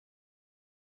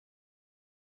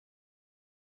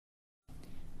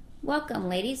Welcome,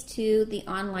 ladies, to the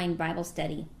online Bible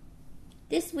study.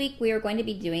 This week we are going to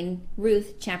be doing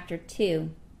Ruth chapter 2.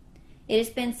 It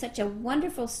has been such a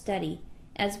wonderful study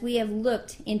as we have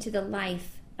looked into the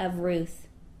life of Ruth.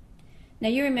 Now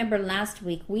you remember last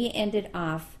week we ended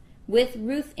off with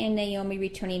Ruth and Naomi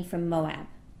returning from Moab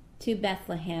to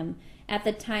Bethlehem at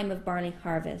the time of barley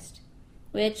harvest,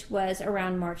 which was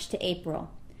around March to April.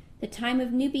 The time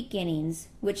of new beginnings,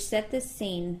 which set the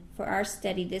scene for our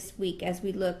study this week as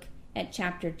we look at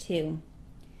chapter 2.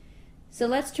 So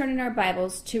let's turn in our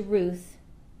Bibles to Ruth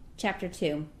chapter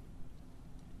 2.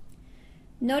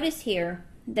 Notice here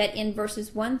that in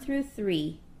verses 1 through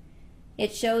 3,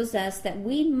 it shows us that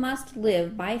we must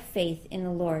live by faith in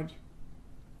the Lord.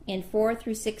 In 4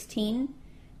 through 16,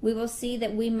 we will see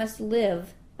that we must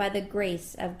live by the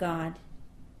grace of God.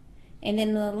 And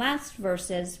in the last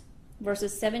verses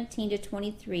 17 to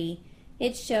 23,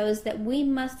 it shows that we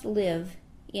must live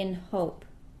in hope.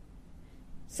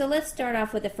 So let's start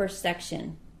off with the first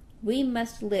section. We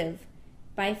must live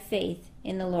by faith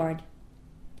in the Lord.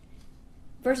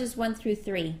 Verses 1 through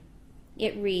 3,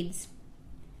 it reads,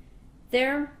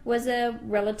 There was a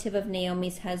relative of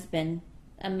Naomi's husband,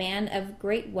 a man of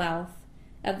great wealth,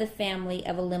 of the family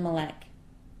of Elimelech.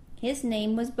 His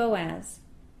name was Boaz.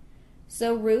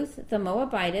 So Ruth the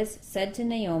Moabitess said to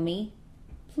Naomi,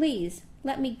 Please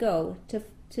let me go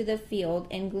to the field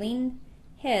and glean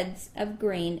heads of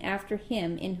grain after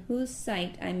him in whose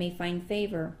sight I may find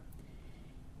favor.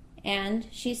 And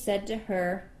she said to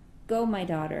her, Go, my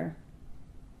daughter.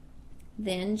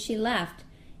 Then she left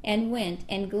and went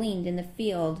and gleaned in the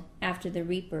field after the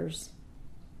reapers.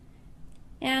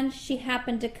 And she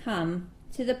happened to come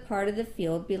to the part of the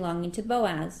field belonging to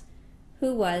Boaz,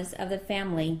 who was of the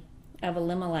family of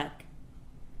Elimelech.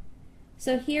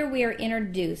 So here we are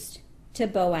introduced to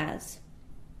Boaz.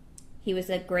 He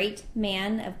was a great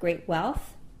man of great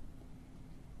wealth,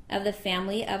 of the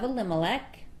family of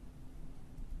Elimelech.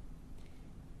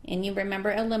 And you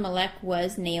remember Elimelech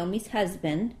was Naomi's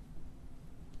husband.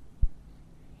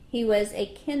 He was a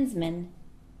kinsman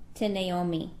to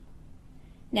Naomi.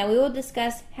 Now we will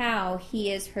discuss how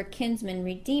he is her kinsman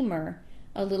redeemer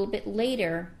a little bit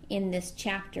later in this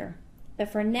chapter. But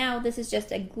for now, this is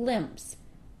just a glimpse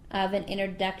of an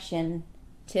introduction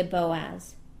to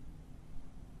Boaz.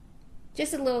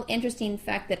 Just a little interesting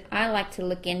fact that I like to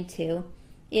look into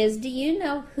is, do you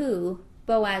know who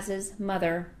Boaz's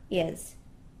mother is?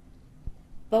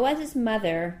 Boaz's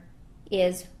mother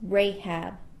is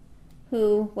Rahab,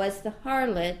 who was the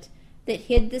harlot that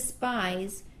hid the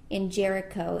spies in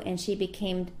Jericho, and she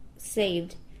became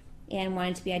saved and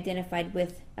wanted to be identified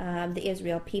with the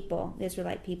Israelite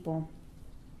people.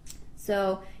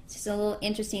 So it's just a little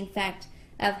interesting fact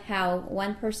of how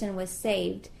one person was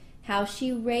saved, how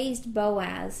she raised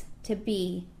Boaz to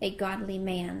be a godly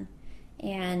man.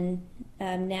 And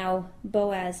now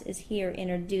Boaz is here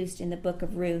introduced in the book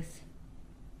of Ruth.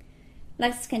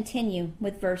 Let's continue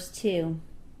with verse 2.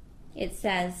 It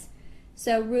says,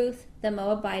 So Ruth the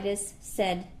Moabitess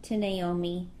said to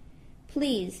Naomi,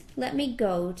 Please let me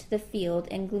go to the field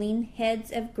and glean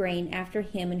heads of grain after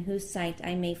him in whose sight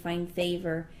I may find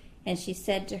favor. And she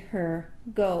said to her,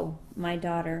 Go, my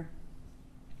daughter.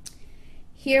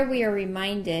 Here we are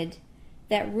reminded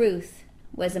that Ruth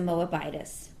was a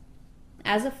Moabitess.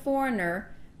 As a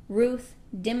foreigner, Ruth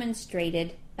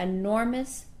demonstrated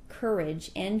enormous courage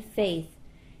and faith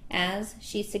as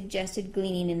she suggested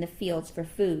gleaning in the fields for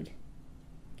food.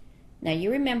 Now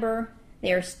you remember,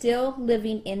 they are still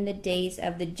living in the days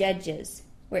of the judges,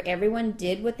 where everyone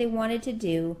did what they wanted to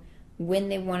do when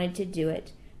they wanted to do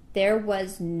it. There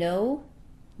was no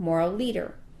moral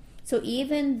leader. So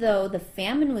even though the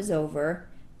famine was over,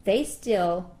 they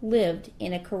still lived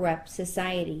in a corrupt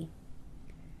society.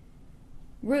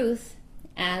 Ruth,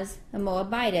 as a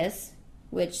Moabitess,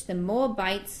 which the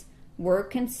Moabites were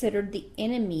considered the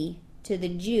enemy to the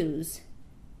Jews,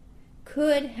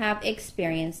 could have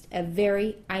experienced a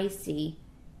very icy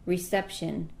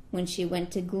reception when she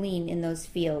went to glean in those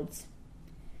fields.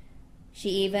 She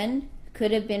even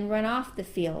could have been run off the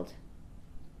field,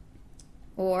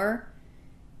 or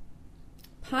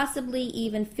possibly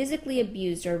even physically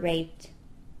abused or raped.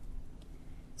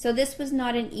 So this was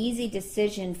not an easy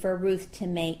decision for Ruth to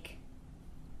make.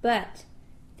 But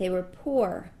they were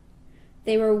poor,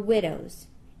 they were widows,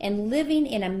 and living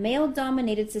in a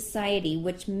male-dominated society,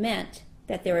 which meant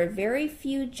that there were very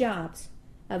few jobs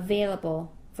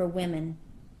available for women.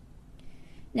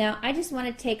 Now, I just want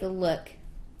to take a look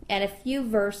at a few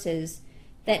verses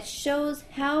that shows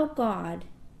how God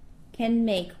can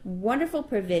make wonderful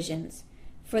provisions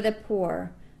for the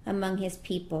poor among his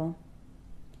people.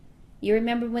 You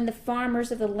remember when the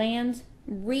farmers of the land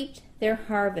reaped their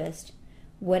harvest,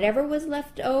 whatever was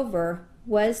left over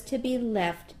was to be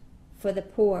left for the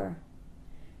poor.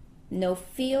 No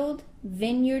field,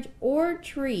 vineyard, or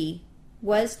tree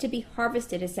was to be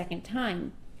harvested a second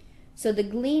time, so the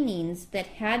gleanings that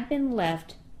had been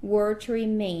left were to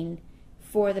remain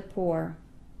for the poor.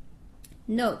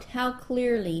 Note how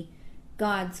clearly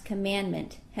God's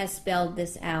commandment has spelled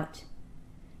this out.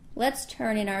 Let's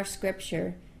turn in our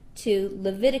scripture to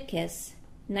Leviticus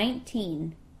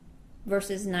 19,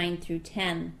 verses 9 through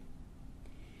 10.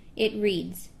 It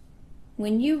reads,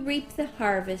 "When you reap the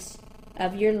harvest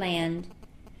of your land,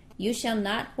 you shall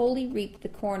not wholly reap the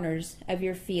corners of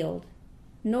your field,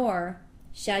 nor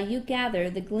shall you gather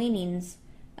the gleanings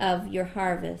of your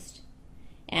harvest.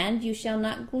 And you shall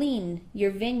not glean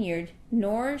your vineyard,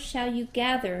 nor shall you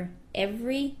gather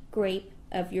every grape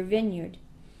of your vineyard.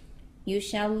 You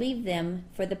shall leave them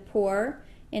for the poor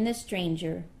and the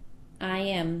stranger. I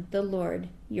am the Lord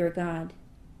your God."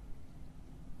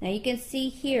 Now you can see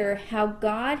here how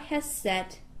God has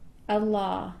set a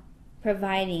law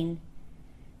providing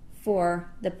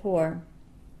for the poor.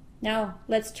 Now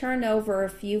let's turn over a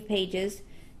few pages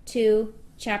to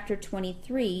chapter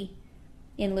 23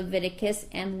 in Leviticus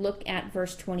and look at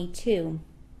verse 22.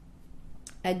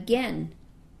 Again,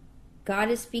 God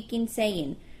is speaking,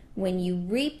 saying, "When you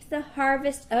reap the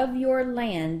harvest of your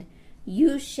land,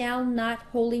 you shall not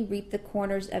wholly reap the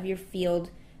corners of your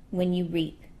field when you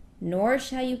reap, nor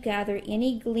shall you gather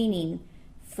any gleaning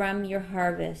from your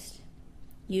harvest.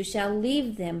 You shall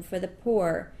leave them for the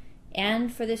poor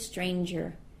and for the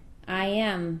stranger. I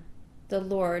am the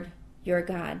Lord your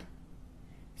God."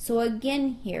 So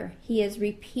again here, he is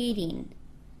repeating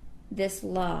this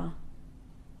law.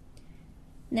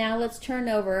 Now let's turn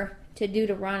over to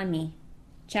Deuteronomy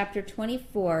chapter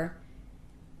 24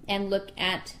 and look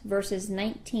at verses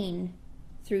 19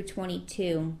 through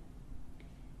 22.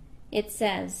 It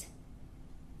says,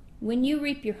 "When you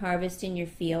reap your harvest in your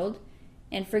field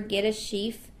and forget a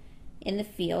sheaf in the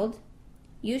field,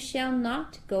 you shall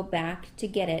not go back to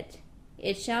get it.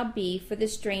 It shall be for the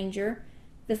stranger,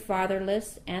 the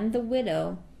fatherless, and the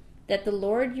widow, that the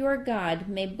Lord your God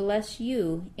may bless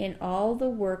you in all the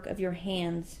work of your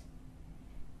hands.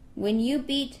 When you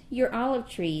beat your olive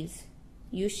trees,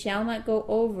 you shall not go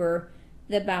over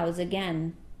the boughs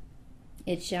again.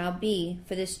 It shall be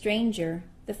for the stranger,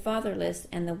 the fatherless,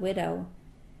 and the widow.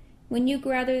 When you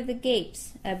gather the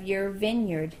grapes of your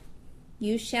vineyard,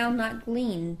 you shall not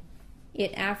glean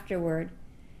it afterward.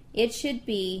 It should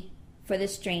be for the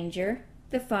stranger,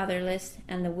 the fatherless,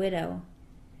 and the widow.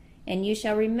 And you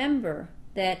shall remember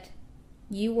that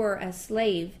you were a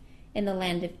slave in the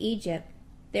land of Egypt.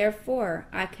 Therefore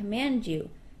I command you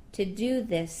to do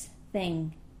this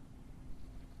thing."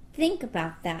 Think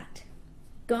about that.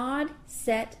 God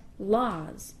set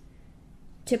laws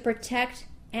to protect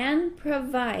and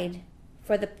provide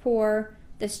for the poor,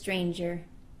 the stranger,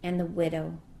 and the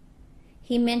widow.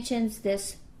 He mentions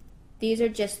this. These are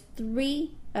just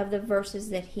 3 of the verses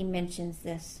that he mentions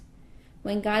this.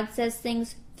 When God says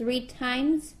things 3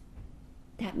 times,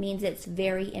 that means it's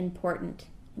very important.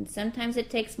 And sometimes it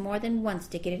takes more than once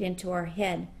to get it into our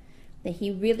head that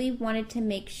he really wanted to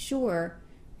make sure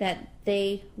that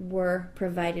they were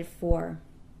provided for.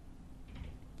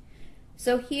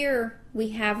 So here we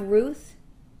have Ruth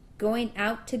going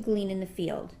out to glean in the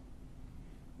field.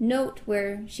 Note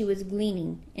where she was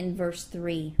gleaning in verse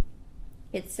 3.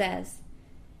 It says,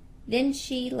 "Then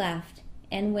she left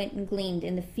and went and gleaned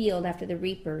in the field after the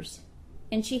reapers.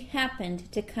 And she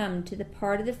happened to come to the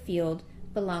part of the field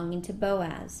belonging to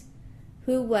Boaz,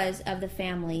 who was of the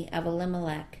family of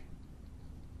Elimelech."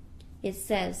 It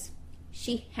says,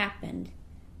 she happened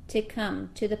to come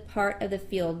to the part of the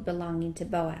field belonging to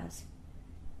Boaz.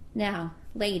 Now,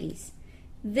 ladies,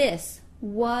 this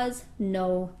was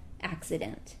no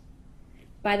accident.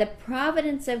 By the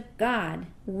providence of God,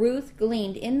 Ruth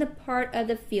gleaned in the part of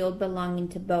the field belonging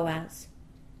to Boaz.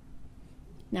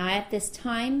 Now at this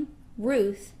time,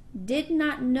 Ruth did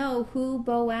not know who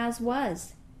Boaz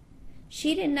was.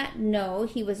 She did not know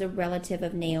he was a relative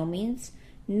of Naomi's,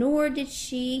 nor did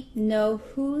she know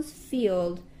whose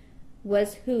field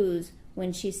was whose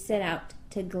when she set out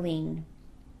to glean.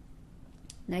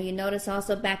 Now you notice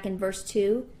also back in verse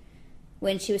 2,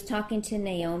 when she was talking to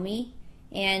Naomi,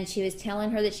 and she was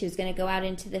telling her that she was going to go out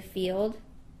into the field,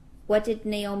 what did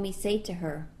Naomi say to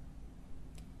her?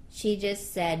 She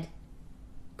just said,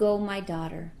 "Go, my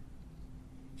daughter."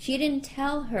 She didn't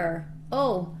tell her,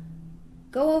 "Oh,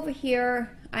 go over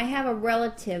here. I have a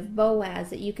relative, Boaz,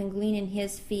 that you can glean in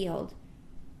his field."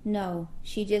 No,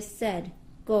 she just said,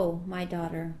 "Go, my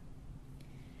daughter."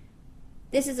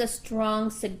 This is a strong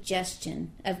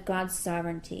suggestion of God's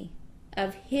sovereignty,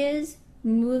 of His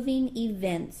moving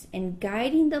events and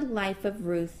guiding the life of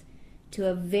Ruth to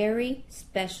a very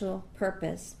special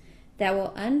purpose that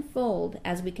will unfold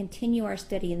as we continue our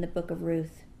study in the book of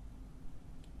Ruth.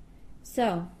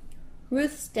 So,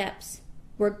 Ruth's steps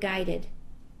were guided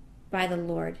by the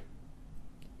Lord.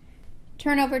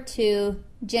 Turn over to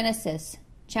Genesis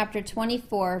chapter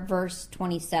 24, verse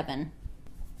 27.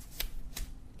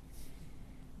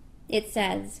 It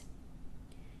says,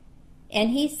 "And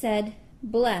he said,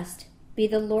 Blessed be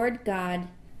the Lord God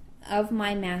of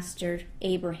my master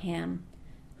Abraham,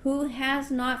 who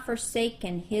has not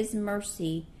forsaken his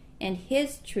mercy and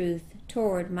his truth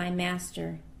toward my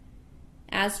master.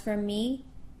 As for me,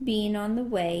 being on the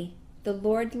way, the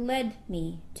Lord led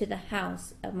me to the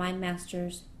house of my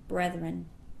master's brethren."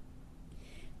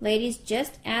 Ladies,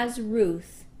 just as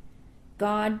Ruth,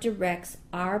 God directs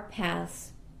our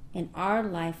paths in our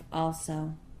life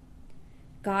also.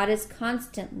 God is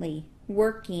constantly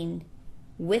working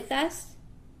with us,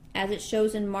 as it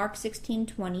shows in Mark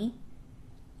 16:20,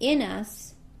 in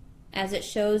us, as it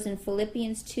shows in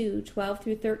Philippians 2:12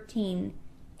 through 13,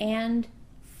 and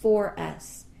for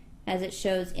us, as it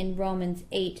shows in Romans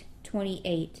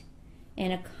 8:28,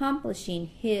 and accomplishing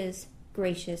His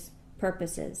gracious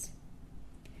purposes.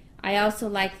 I also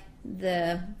like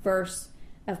the verse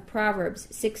of Proverbs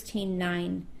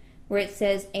 16:9, where it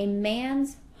says, "A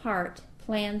man's heart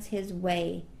plans his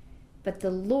way, but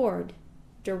the Lord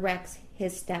directs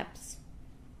his steps."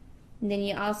 And then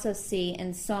you also see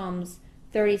in Psalms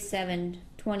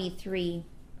 37:23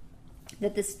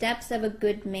 that the steps of a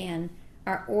good man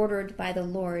are ordered by the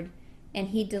Lord, and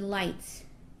He delights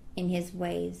in His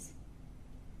ways.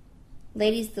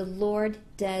 Ladies, the Lord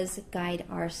does guide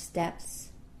our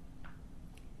steps.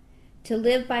 To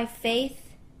live by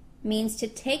faith means to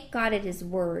take God at His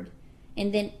word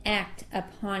and then act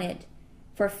upon it.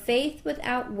 For faith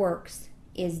without works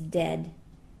is dead,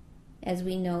 as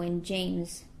we know in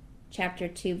James chapter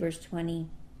 2, verse 20.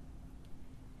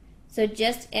 So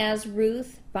just as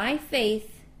Ruth, by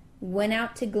faith, went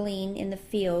out to glean in the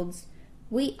fields,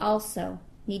 we also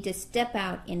need to step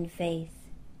out in faith.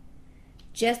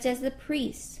 Just as the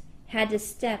priests had to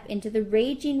step into the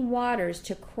raging waters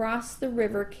to cross the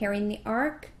river carrying the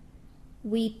ark,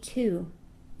 we too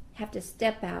have to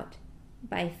step out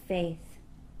by faith.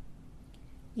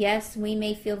 Yes, we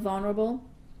may feel vulnerable,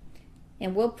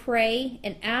 and we'll pray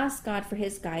and ask God for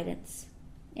His guidance,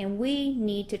 and we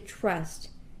need to trust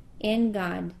in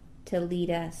God to lead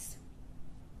us.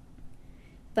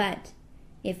 But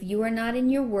if you are not in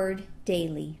your word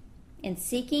daily and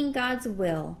seeking God's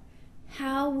will,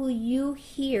 how will you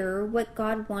hear what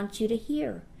God wants you to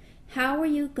hear? How are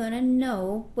you going to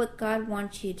know what God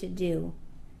wants you to do?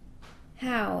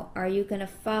 How are you going to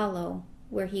follow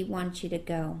where He wants you to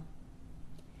go?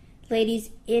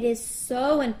 Ladies, it is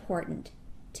so important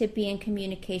to be in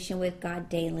communication with God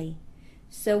daily,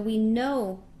 so we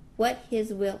know what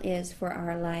His will is for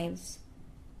our lives.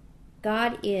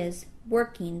 God is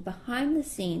working behind the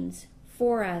scenes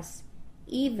for us,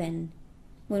 even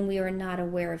when we are not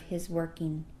aware of His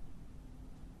working.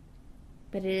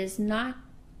 But it is not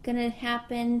going to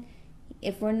happen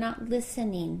if we're not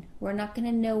listening. We're not going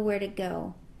to know where to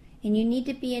go. And you need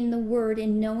to be in the Word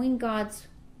and knowing God's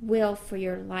will for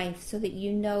your life so that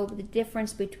you know the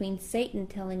difference between Satan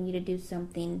telling you to do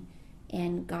something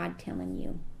and God telling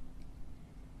you.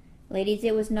 Ladies,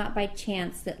 it was not by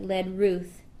chance that led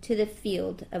Ruth to the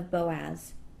field of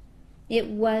Boaz. It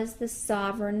was the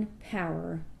sovereign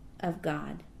power of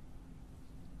God.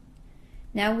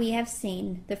 Now we have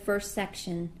seen the first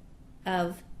section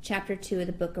of chapter 2 of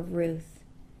the book of Ruth.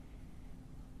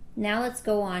 Now let's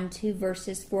go on to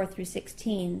verses 4 through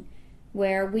 16,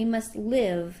 where we must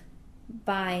live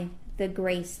by the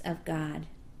grace of God.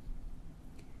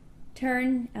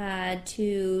 Turn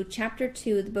to chapter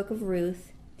 2 of the book of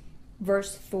Ruth,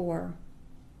 verse 4,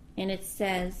 and it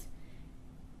says,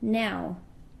 "Now,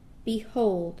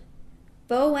 behold,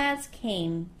 Boaz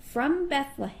came from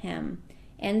Bethlehem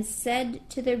and said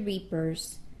to the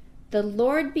reapers, 'The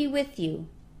Lord be with you.'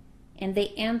 And they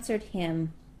answered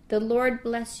him, 'The Lord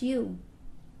bless you.'"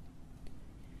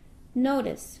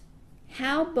 Notice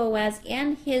how Boaz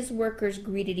and his workers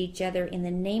greeted each other in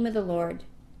the name of the Lord.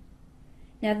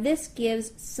 Now this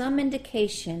gives some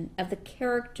indication of the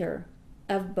character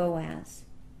of Boaz,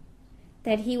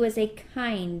 that he was a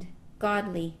kind,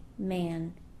 godly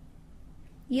man.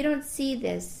 You don't see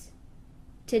this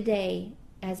today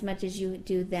as much as you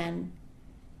do then.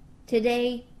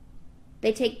 Today,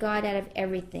 they take God out of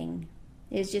everything.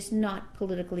 It is just not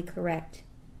politically correct,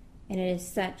 and it is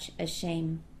such a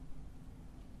shame.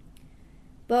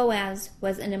 Boaz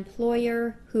was an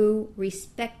employer who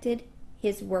respected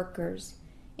his workers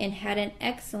and had an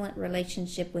excellent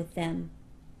relationship with them.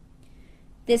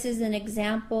 This is an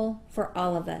example for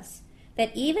all of us,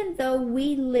 that even though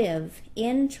we live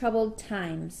in troubled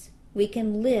times, we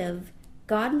can live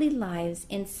godly lives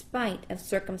in spite of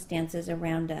circumstances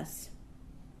around us.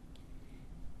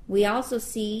 We also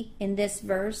see in this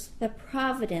verse the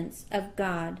providence of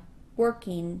God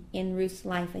working in Ruth's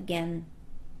life again.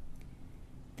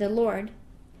 The Lord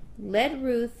led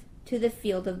Ruth to the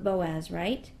field of Boaz,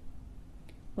 right?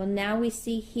 Well, now we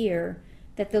see here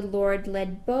that the Lord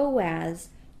led Boaz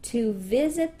to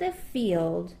visit the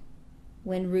field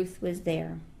when Ruth was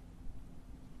there.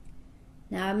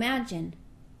 Now imagine,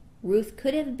 Ruth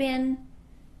could have been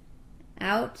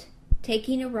out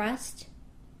taking a rest.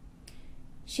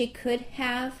 She could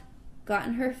have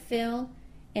gotten her fill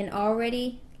and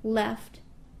already left.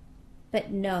 But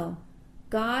no,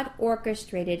 God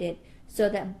orchestrated it so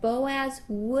that Boaz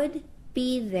would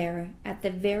be there at the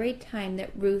very time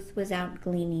that Ruth was out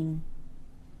gleaning.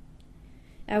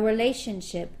 A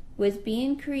relationship was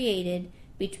being created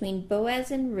between Boaz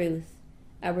and Ruth,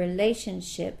 a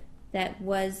relationship that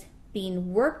was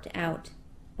being worked out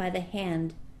by the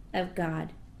hand of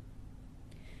God.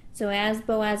 So as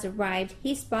Boaz arrived,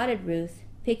 he spotted Ruth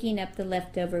picking up the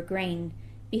leftover grain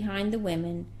behind the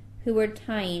women who were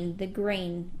tying the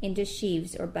grain into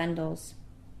sheaves or bundles.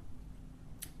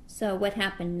 So what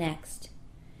happened next?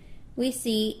 We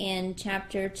see in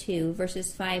chapter 2,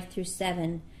 verses 5 through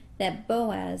 7, that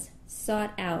Boaz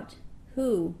sought out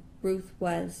who Ruth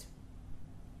was.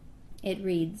 It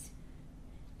reads,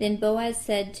 "Then Boaz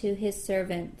said to his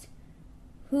servant,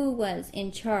 who was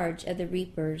in charge of the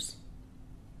reapers,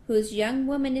 'Whose young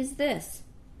woman is this?'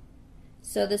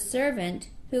 So the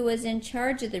servant who was in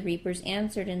charge of the reapers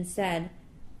answered and said,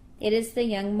 'It is the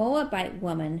young Moabite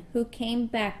woman who came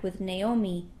back with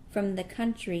Naomi from the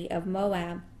country of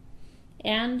Moab.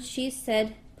 And she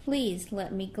said, please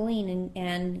let me glean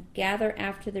and gather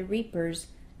after the reapers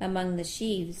among the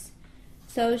sheaves.'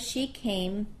 So she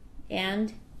came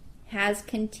and has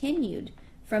continued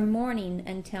from morning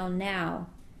until now,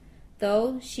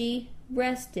 though she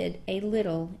rested a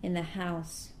little in the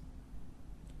house."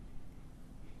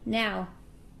 Now,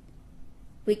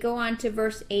 we go on to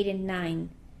verse 8 and 9,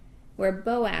 where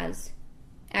Boaz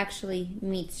actually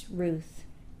meets Ruth.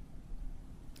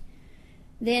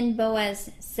 Then Boaz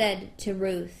said to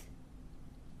Ruth,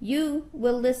 "You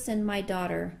will listen, my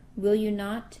daughter, will you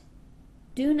not?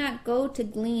 Do not go to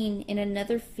glean in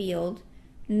another field,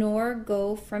 nor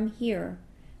go from here,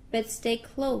 but stay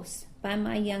close by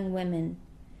my young women.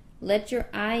 Let your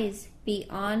eyes be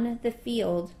on the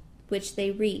field which they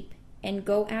reap, and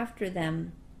go after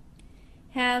them.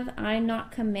 Have I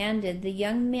not commanded the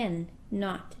young men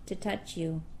not to touch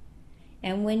you?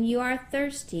 And when you are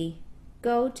thirsty,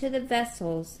 go to the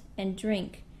vessels and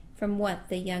drink from what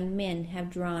the young men have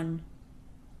drawn."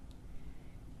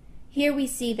 Here we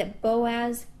see that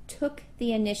Boaz took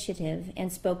the initiative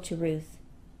and spoke to Ruth.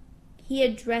 He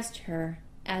addressed her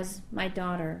as my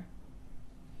daughter,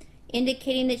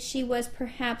 indicating that she was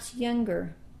perhaps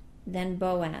younger than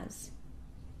Boaz.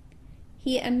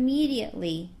 He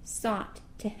immediately sought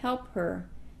to help her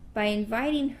by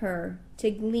inviting her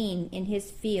to glean in his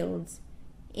fields,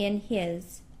 in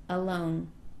his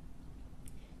alone.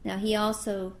 Now he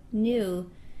also knew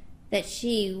that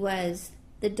she was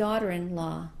the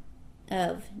daughter-in-law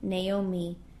of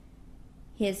Naomi,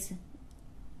 his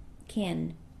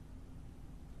kin.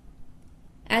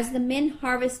 As the men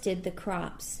harvested the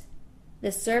crops,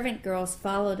 the servant girls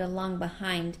followed along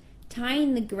behind,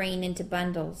 tying the grain into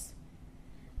bundles.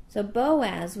 So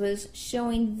Boaz was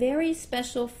showing very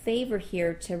special favor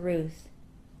here to Ruth.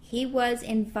 He was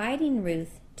inviting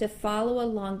Ruth to follow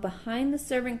along behind the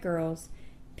servant girls,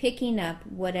 picking up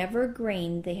whatever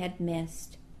grain they had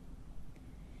missed.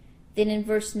 Then in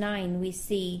verse 9 we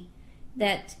see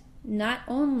that not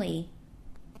only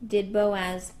did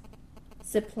Boaz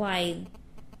supply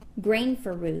grain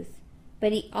for Ruth,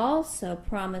 but he also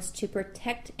promised to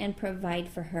protect and provide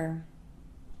for her.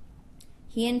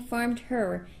 He informed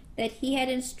her that he had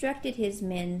instructed his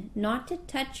men not to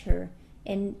touch her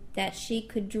and that she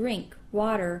could drink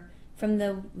water from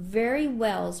the very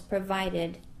wells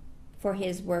provided for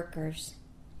his workers.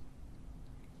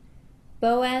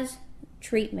 Boaz's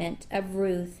treatment of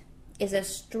Ruth is a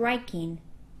striking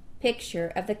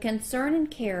picture of the concern and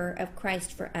care of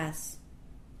Christ for us.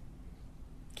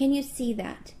 Can you see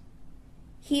that?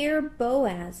 Here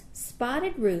Boaz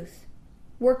spotted Ruth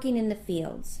working in the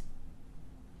fields.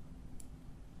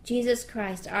 Jesus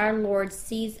Christ, our Lord,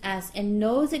 sees us and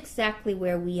knows exactly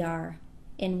where we are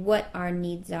and what our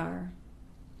needs are.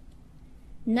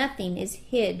 Nothing is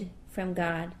hid from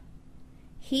God.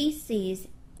 He sees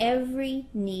every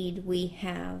need we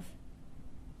have.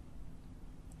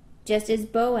 Just as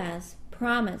Boaz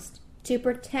promised to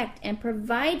protect and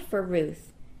provide for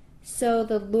Ruth, so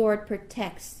the Lord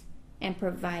protects and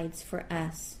provides for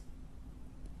us.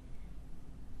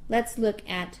 Let's look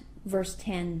at verse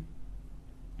 10.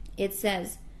 It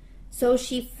says, "So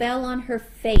she fell on her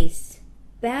face,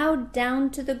 bowed down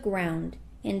to the ground,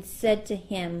 and said to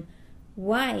him,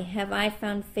 'Why have I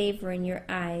found favor in your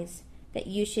eyes, that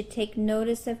you should take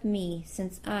notice of me,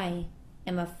 since I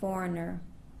am a foreigner?'"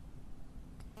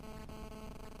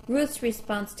 Ruth's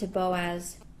response to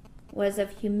Boaz was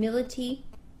of humility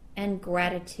and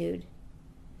gratitude.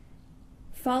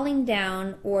 Falling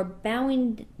down or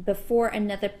bowing before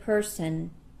another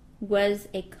person was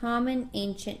a common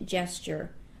ancient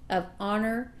gesture of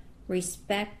honor,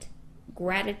 respect,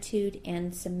 gratitude,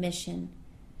 and submission.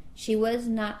 She was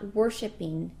not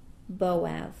worshiping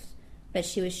Boaz, but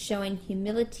she was showing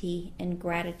humility and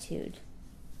gratitude.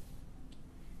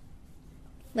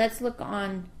 Let's look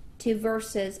on to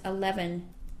verses 11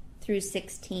 through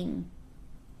 16.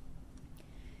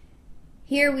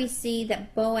 Here we see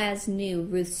that Boaz knew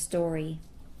Ruth's story.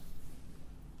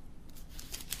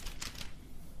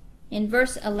 In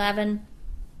verse 11,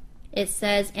 it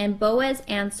says, "And Boaz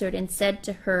answered and said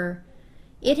to her,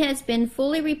 'It has been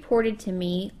fully reported to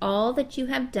me all that you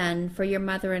have done for your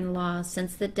mother-in-law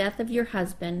since the death of your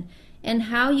husband, and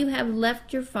how you have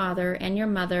left your father and your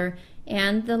mother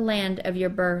and the land of your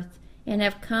birth, and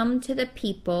have come to the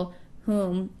people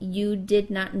whom you did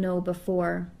not know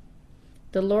before.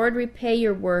 The Lord repay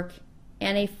your work,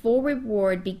 and a full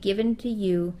reward be given to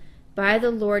you by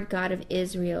the Lord God of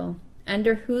Israel,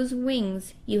 under whose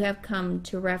wings you have come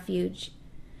to refuge.'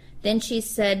 Then she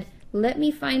said, 'Let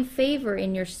me find favor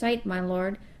in your sight, my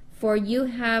lord, for you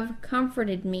have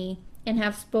comforted me, and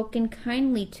have spoken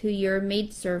kindly to your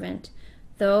maidservant,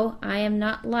 though I am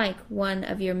not like one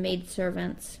of your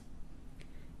maidservants.'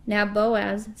 Now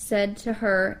Boaz said to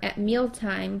her at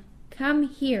mealtime, 'Come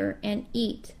here and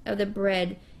eat of the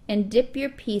bread, and dip your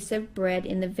piece of bread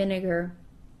in the vinegar.'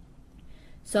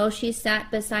 So she sat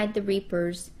beside the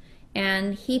reapers,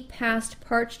 and he passed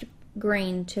parched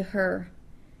grain to her.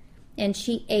 And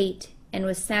she ate and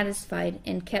was satisfied,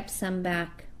 and kept some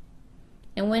back.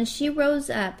 And when she rose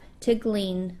up to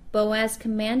glean, Boaz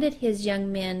commanded his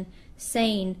young men,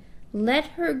 saying, 'Let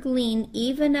her glean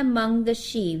even among the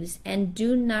sheaves, and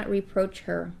do not reproach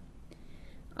her.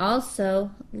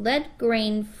 Also, let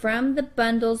grain from the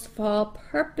bundles fall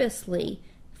purposely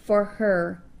for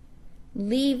her.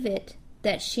 Leave it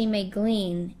that she may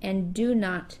glean, and do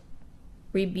not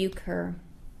rebuke her.'"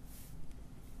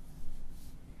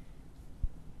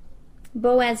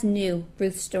 Boaz knew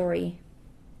Ruth's story,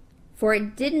 for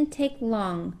it didn't take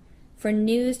long for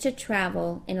news to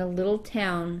travel in a little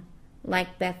town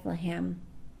like Bethlehem.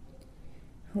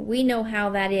 We know how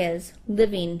that is,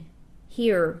 living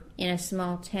here in a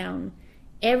small town.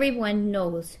 Everyone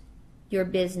knows your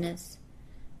business.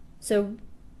 So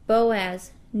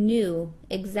Boaz knew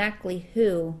exactly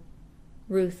who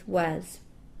Ruth was.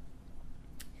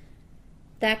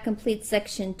 That completes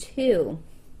section 2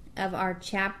 of our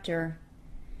chapter.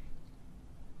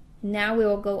 Now we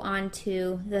will go on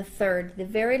to the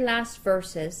very last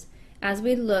verses, as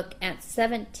we look at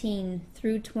 17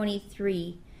 through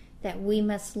 23, that we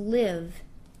must live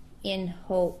in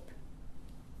hope.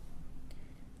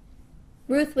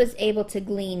 Ruth was able to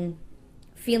glean,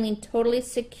 feeling totally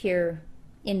secure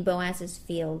in Boaz's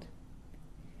field.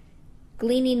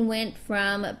 Gleaning went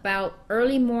from about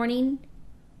early morning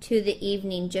to the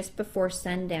evening just before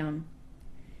sundown.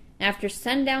 After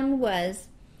sundown was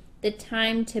the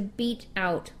time to beat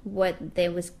out what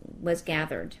there was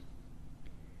gathered.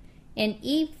 An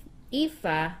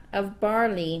ephah of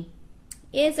barley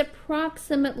is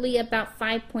approximately about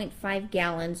 5.5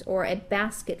 gallons, or a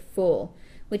basket full,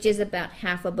 which is about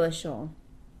half a bushel.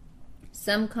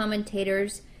 Some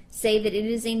commentators say that it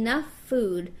is enough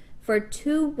food for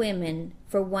 2 women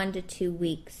for 1 to 2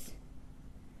 weeks.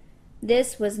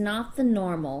 This was not the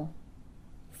normal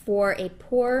for a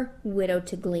poor widow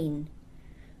to glean.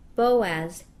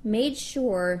 Boaz made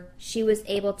sure she was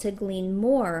able to glean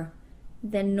more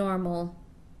than normal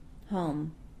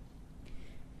home.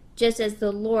 Just as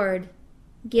the Lord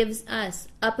gives us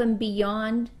up and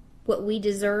beyond what we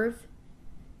deserve,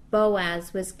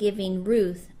 Boaz was giving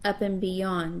Ruth up and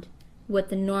beyond what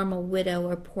the normal widow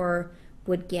or poor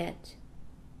would get.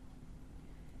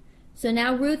 So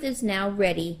now Ruth is now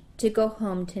ready to go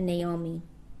home to Naomi.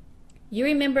 You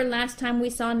remember last time we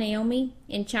saw Naomi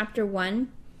in chapter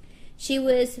 1? She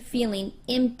was feeling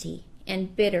empty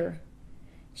and bitter.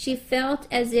 She felt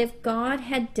as if God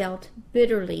had dealt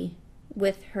bitterly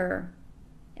with her,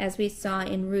 as we saw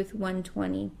in Ruth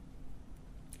 1:20.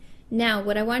 Now,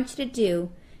 what I want you to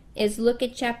do is look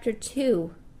at chapter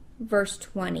 2, verse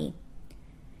 20,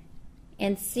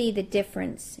 and see the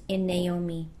difference in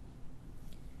Naomi.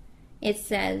 It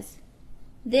says,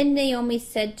 "Then Naomi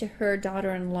said to her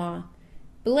daughter-in-law,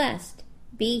 'Blessed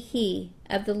be he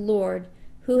of the Lord,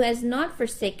 who has not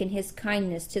forsaken his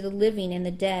kindness to the living and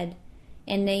the dead.'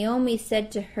 And Naomi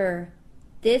said to her,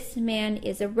 'This man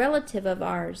is a relative of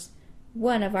ours,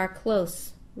 one of our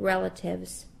close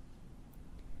relatives.'"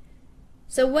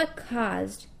 So what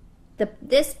caused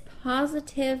this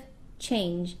positive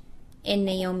change in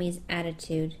Naomi's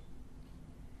attitude?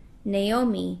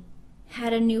 Naomi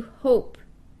had a new hope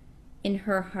in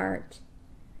her heart.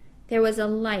 There was a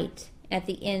light at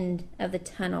the end of the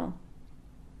tunnel.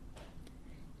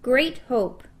 Great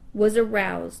hope was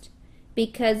aroused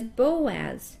because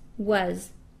Boaz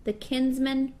was the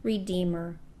kinsman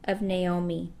redeemer of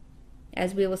Naomi,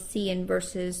 as we will see in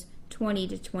verses 20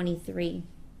 to 23.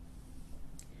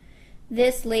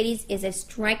 This, ladies, is a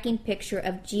striking picture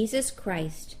of Jesus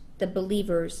Christ, the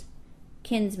believer's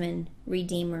kinsman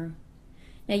redeemer.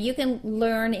 Now you can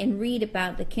learn and read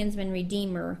about the kinsman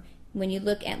redeemer when you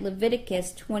look at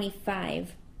Leviticus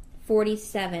 25,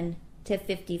 47 to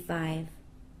 55.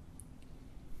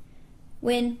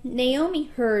 When Naomi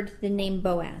heard the name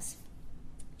Boaz,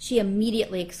 she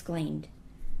immediately exclaimed,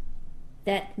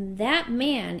 that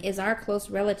man is our close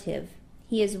relative.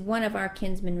 He is one of our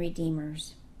kinsman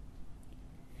redeemers.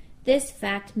 This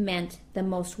fact meant the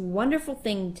most wonderful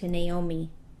thing to Naomi,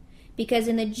 because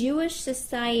in the Jewish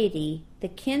society, the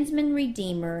kinsman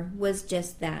redeemer was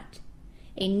just that,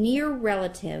 a near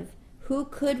relative who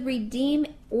could redeem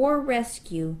or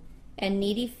rescue a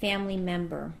needy family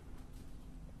member.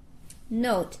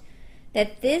 Note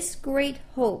that this great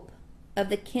hope of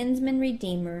the kinsman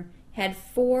redeemer had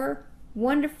 4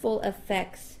 wonderful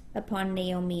effects upon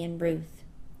Naomi and Ruth.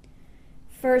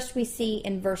 First, we see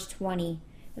in verse 20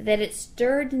 that it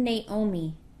stirred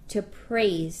Naomi to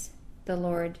praise the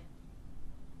Lord.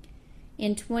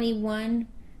 In 21,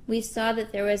 we saw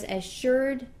that there was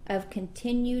assured of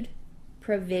continued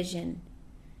provision.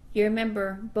 You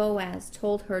remember Boaz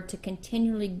told her to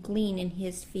continually glean in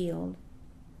his field.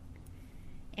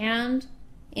 And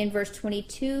in verse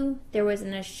 22, there was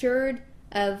an assured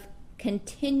of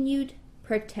continued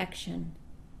protection.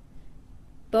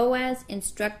 Boaz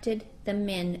instructed the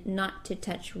men not to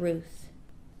touch Ruth.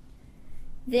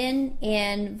 Then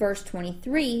in verse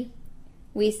 23,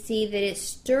 we see that it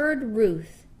stirred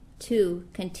Ruth to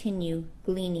continue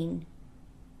gleaning.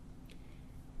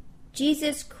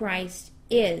 Jesus Christ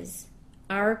is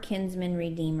our kinsman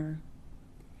redeemer.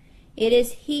 It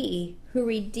is he who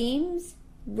redeems,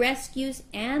 rescues,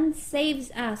 and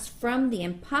saves us from the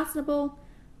impossible,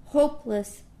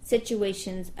 hopeless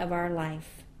situations of our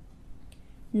life.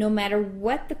 No matter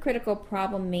what the critical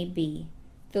problem may be,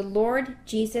 the Lord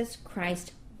Jesus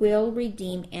Christ will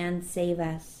redeem and save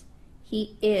us.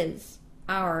 He is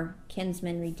our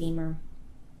kinsman redeemer.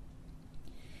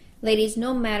 Ladies,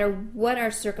 no matter what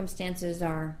our circumstances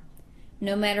are,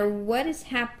 no matter what is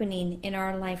happening in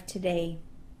our life today,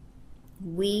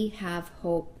 we have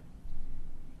hope.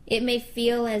 It may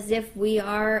feel as if we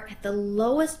are at the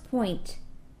lowest point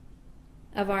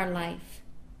of our life,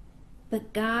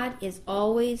 but God is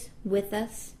always with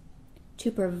us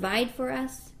to provide for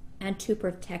us and to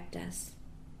protect us.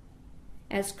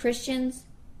 As Christians,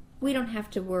 we don't have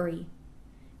to worry.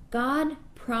 God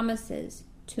promises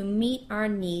to meet our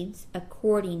needs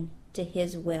according to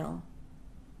his will.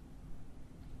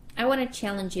 I want to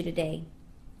challenge you today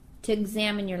to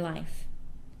examine your life.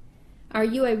 Are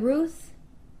you a Ruth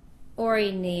or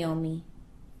a Naomi?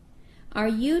 Are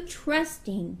you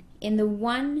trusting in the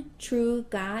one true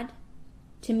God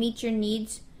to meet your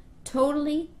needs,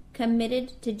 totally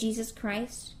committed to Jesus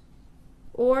Christ?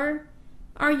 Or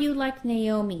are you like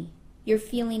Naomi? You're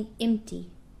feeling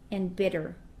empty and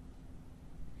bitter.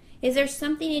 Is there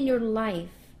something in your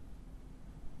life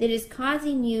that is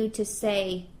causing you to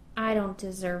say, I don't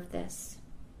deserve this?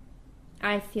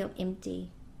 I feel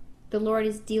empty. The Lord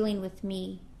is dealing with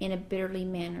me in a bitterly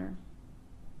manner.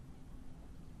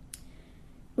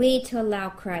 We need to allow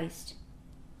Christ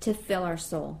to fill our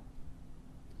soul.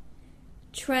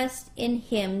 Trust in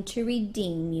him to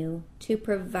redeem you, to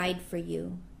provide for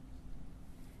you.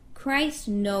 Christ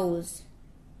knows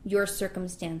your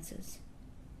circumstances.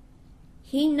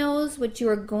 He knows what you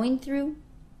are going through.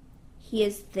 He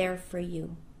is there for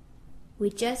you. We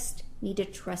just need to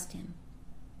trust him.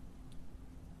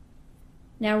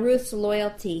 Now Ruth's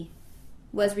loyalty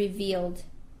was revealed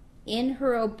in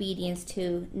her obedience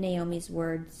to Naomi's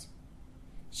words.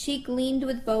 She gleaned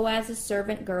with Boaz's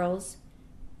servant girls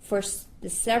for the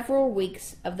several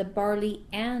weeks of the barley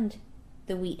and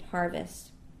the wheat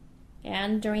harvest.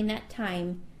 And during that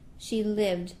time, she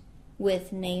lived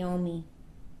with Naomi.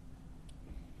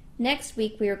 Next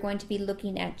week, we are going to be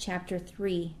looking at chapter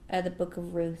 3 of the book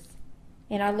of Ruth.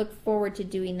 And I look forward to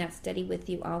doing that study with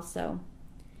you also.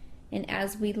 And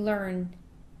as we learn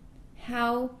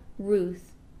how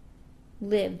Ruth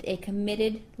lived a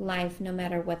committed life no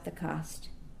matter what the cost.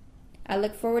 I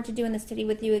look forward to doing the study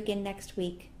with you again next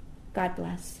week. God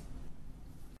bless.